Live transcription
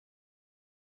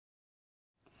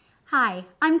Hi,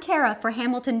 I'm Kara for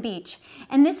Hamilton Beach,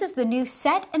 and this is the new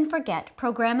Set and Forget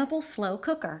Programmable Slow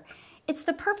Cooker. It's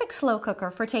the perfect slow cooker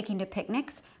for taking to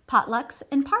picnics, potlucks,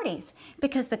 and parties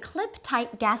because the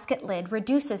clip-tight gasket lid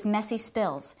reduces messy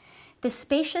spills. This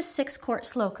spacious 6-quart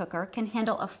slow cooker can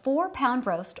handle a 4-pound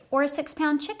roast or a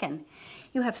 6-pound chicken.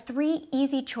 You have 3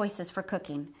 easy choices for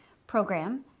cooking: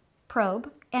 program, probe,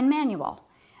 and manual.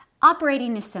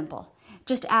 Operating is simple.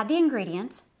 Just add the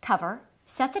ingredients, cover,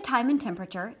 set the time and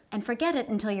temperature, and forget it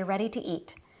until you're ready to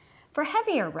eat. For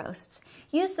heavier roasts,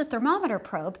 use the thermometer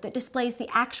probe that displays the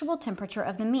actual temperature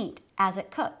of the meat as it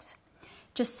cooks.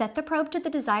 Just set the probe to the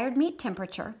desired meat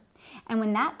temperature, and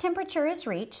when that temperature is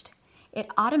reached, it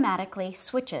automatically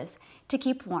switches to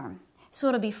keep warm, so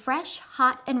it'll be fresh,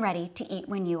 hot, and ready to eat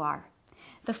when you are.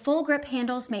 The full grip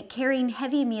handles make carrying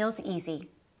heavy meals easy.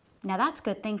 Now that's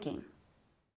good thinking.